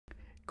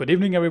Good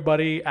evening,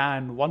 everybody,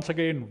 and once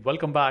again,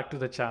 welcome back to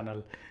the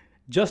channel.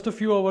 Just a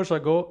few hours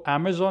ago,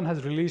 Amazon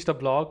has released a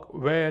blog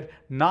where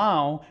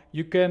now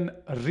you can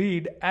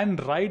read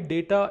and write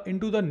data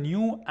into the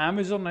new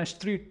Amazon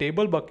S3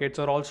 table buckets,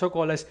 or also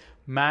called as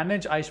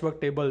Manage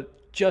Iceberg table,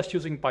 just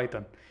using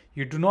Python.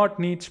 You do not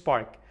need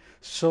Spark.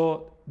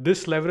 So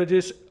this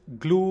leverages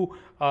Glue,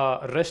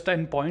 REST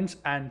endpoints,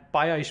 and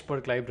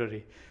PyIceberg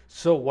library.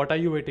 So what are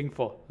you waiting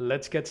for?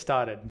 Let's get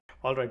started.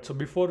 All right, so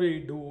before we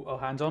do a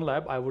hands-on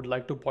lab, I would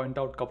like to point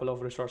out a couple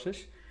of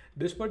resources.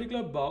 This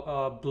particular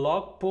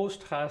blog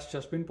post has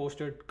just been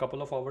posted a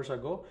couple of hours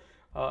ago,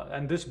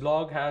 and this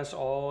blog has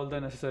all the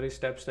necessary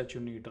steps that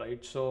you need,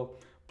 right? So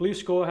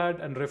please go ahead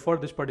and refer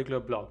this particular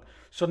blog.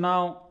 So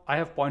now I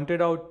have pointed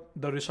out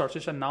the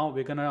resources, and now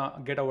we're gonna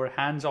get our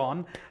hands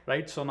on,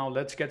 right? So now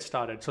let's get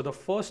started. So the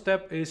first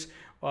step is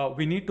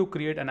we need to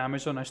create an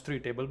Amazon S3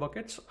 table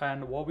buckets,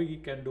 and what we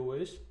can do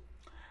is,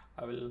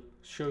 I will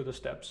show you the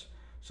steps.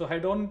 So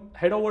head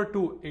over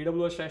to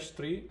AWS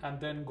S3 and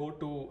then go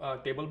to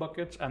table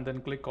buckets and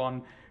then click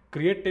on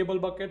create table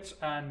buckets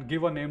and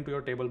give a name to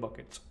your table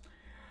buckets.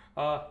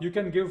 You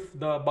can give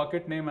the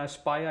bucket name as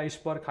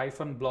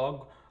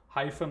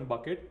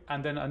PyIceberg-blog-bucket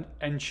and then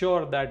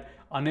ensure that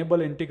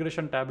enable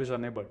integration tab is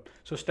enabled.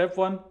 So step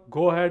one,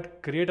 go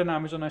ahead, create an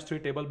Amazon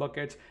S3 table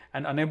buckets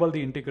and enable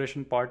the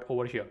integration part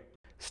over here.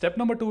 Step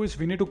number two is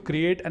we need to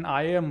create an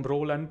IAM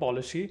role and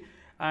policy.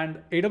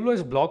 And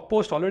AWS blog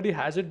post already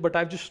has it, but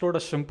I've just wrote a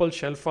simple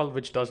shell file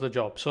which does the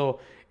job. So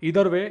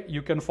either way,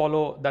 you can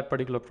follow that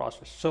particular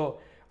process. So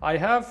I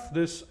have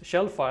this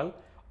shell file.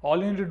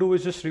 All you need to do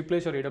is just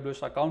replace your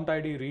AWS account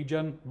ID,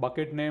 region,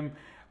 bucket name,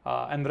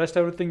 and the rest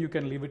everything you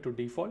can leave it to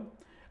default.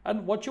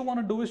 And what you want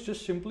to do is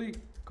just simply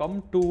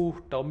come to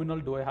terminal.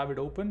 Do I have it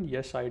open?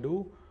 Yes, I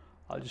do.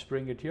 I'll just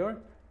bring it here.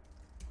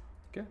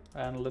 Okay,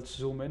 and let's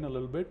zoom in a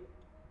little bit.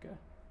 Okay.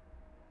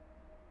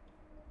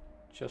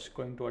 Just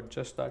going to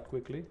adjust that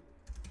quickly.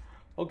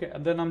 Okay,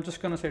 and then I'm just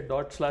going to say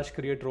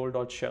 /create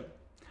role.shell.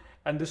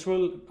 And this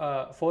will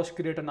first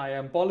create an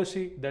IAM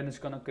policy, then it's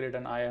going to create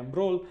an IAM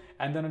role,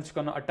 and then it's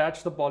going to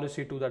attach the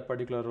policy to that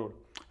particular role.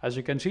 As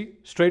you can see,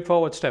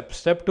 straightforward steps.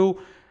 Step two,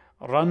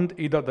 run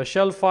either the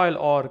shell file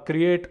or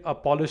create a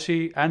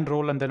policy and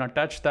role and then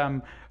attach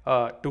them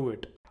to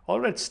it.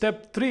 All right,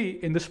 step three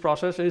in this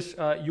process is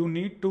you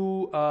need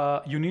to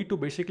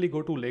basically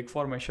go to lake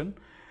formation.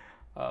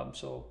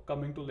 So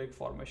coming to lake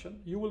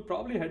formation, you will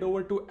probably head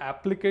over to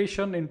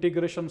application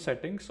integration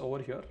settings over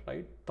here,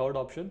 right? Third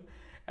option,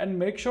 and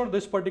make sure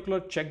this particular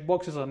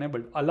checkbox is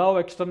enabled. Allow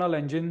external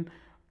engine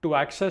to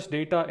access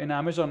data in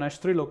Amazon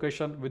S3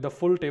 location with the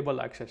full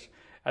table access.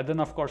 And then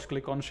of course,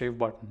 click on save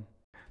button.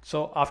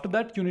 So after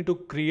that, you need to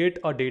create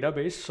a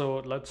database.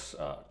 So let's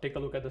take a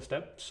look at the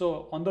step.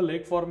 So on the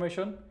lake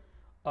formation,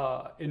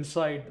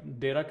 inside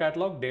data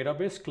catalog,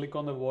 database, click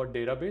on the word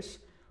database.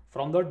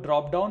 From the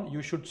drop down,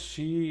 you should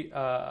see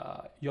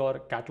your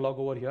catalog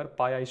over here,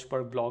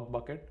 PyIceberg blog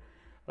bucket,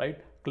 right?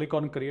 Click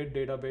on create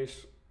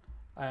database.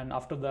 And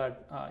after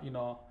that,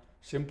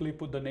 simply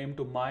put the name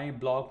to my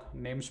blog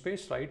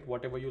namespace, right?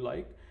 Whatever you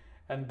like.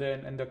 And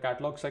then in the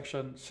catalog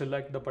section,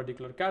 select the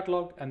particular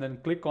catalog and then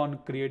click on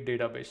create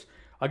database.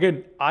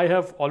 Again, I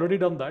have already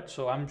done that.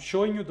 So I'm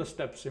showing you the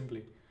steps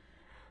simply.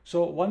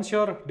 So once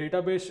your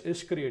database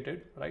is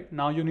created, right?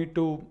 Now you need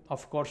to,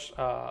 of course,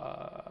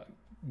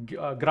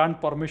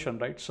 grant permission,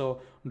 right? So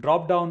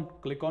drop down,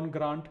 click on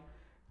grant,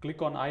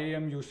 click on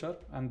IAM user,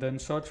 and then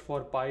search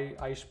for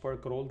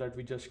PyIceberg role that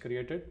we just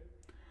created.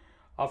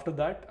 After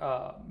that,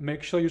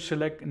 make sure you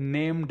select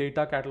name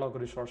data catalog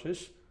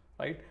resources,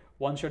 right?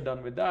 Once you're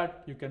done with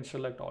that, you can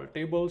select all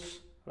tables,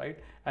 right?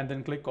 And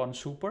then click on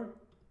super,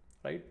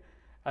 right?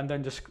 And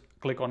then just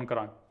click on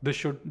grant. This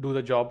should do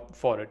the job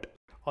for it.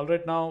 All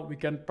right, now we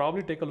can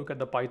probably take a look at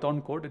the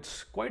Python code.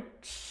 It's quite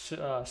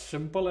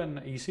simple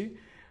and easy.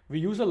 We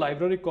use a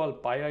library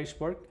called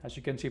PyIceberg. As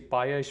you can see,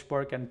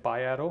 PyIceberg and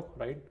PyArrow,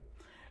 right?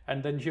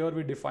 And then here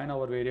we define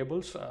our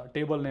variables.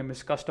 Table name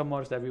is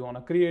customers that we want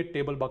to create,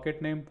 table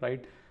bucket name,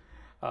 right?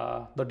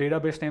 The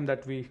database name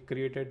that we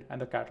created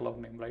and the catalog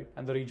name, right?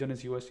 And the region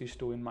is US East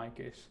 2 in my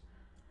case.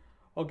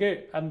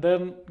 Okay, and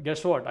then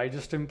guess what? I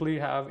just simply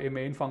have a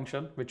main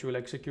function which will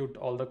execute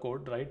all the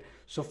code, right?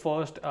 So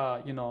first,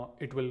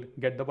 it will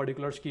get the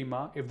particular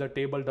schema. If the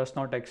table does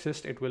not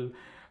exist, it will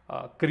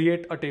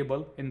create a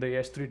table in the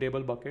S3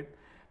 table bucket.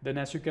 Then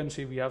as you can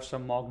see, we have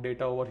some mock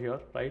data over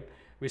here, right?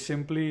 We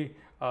simply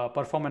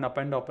perform an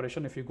append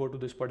operation. If you go to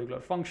this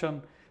particular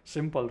function,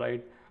 simple,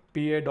 right?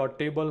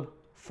 pa.table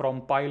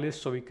from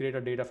PyList. So we create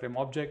a data frame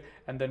object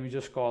and then we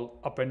just call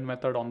append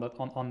method on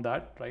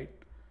that, right?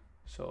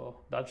 So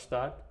that's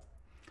that.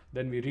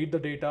 Then we read the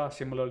data.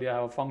 Similarly, I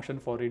have a function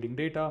for reading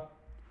data.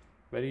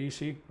 Very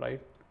easy, right?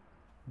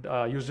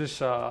 Use this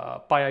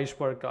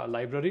PyIceberg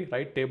library,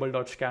 right?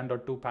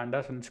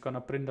 Table.scan.2pandas, and it's going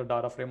to print the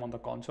data frame on the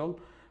console,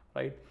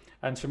 right?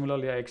 And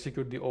similarly, I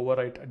execute the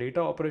overwrite data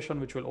operation,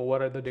 which will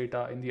overwrite the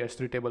data in the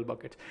S3 table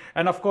buckets.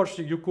 And of course,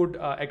 you could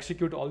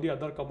execute all the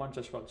other commands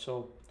as well.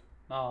 So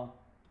now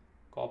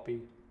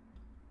copy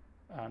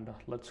and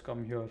let's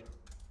come here,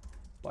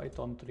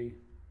 Python 3.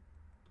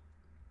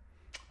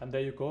 And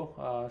there you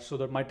go. So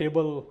that my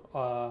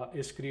table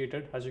is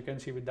created, as you can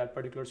see with that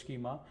particular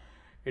schema.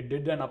 It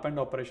did an append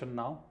operation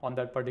now on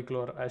that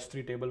particular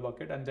S3 table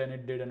bucket, and then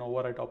it did an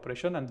overwrite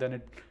operation, and then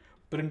it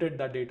printed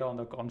that data on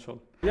the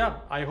console.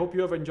 Yeah, I hope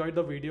you have enjoyed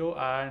the video,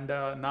 and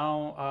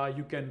now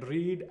you can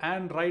read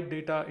and write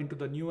data into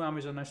the new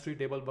Amazon S3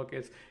 table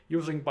buckets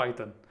using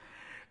Python.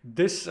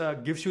 This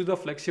gives you the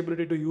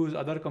flexibility to use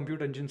other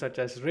compute engines such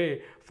as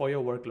Ray for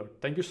your workload.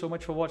 Thank you so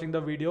much for watching the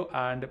video,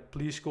 and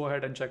please go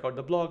ahead and check out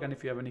the blog. And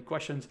if you have any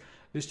questions,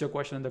 list your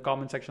question in the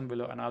comment section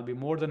below, and I'll be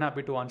more than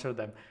happy to answer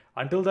them.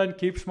 Until then,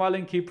 keep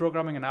smiling, keep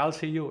programming, and I'll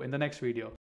see you in the next video.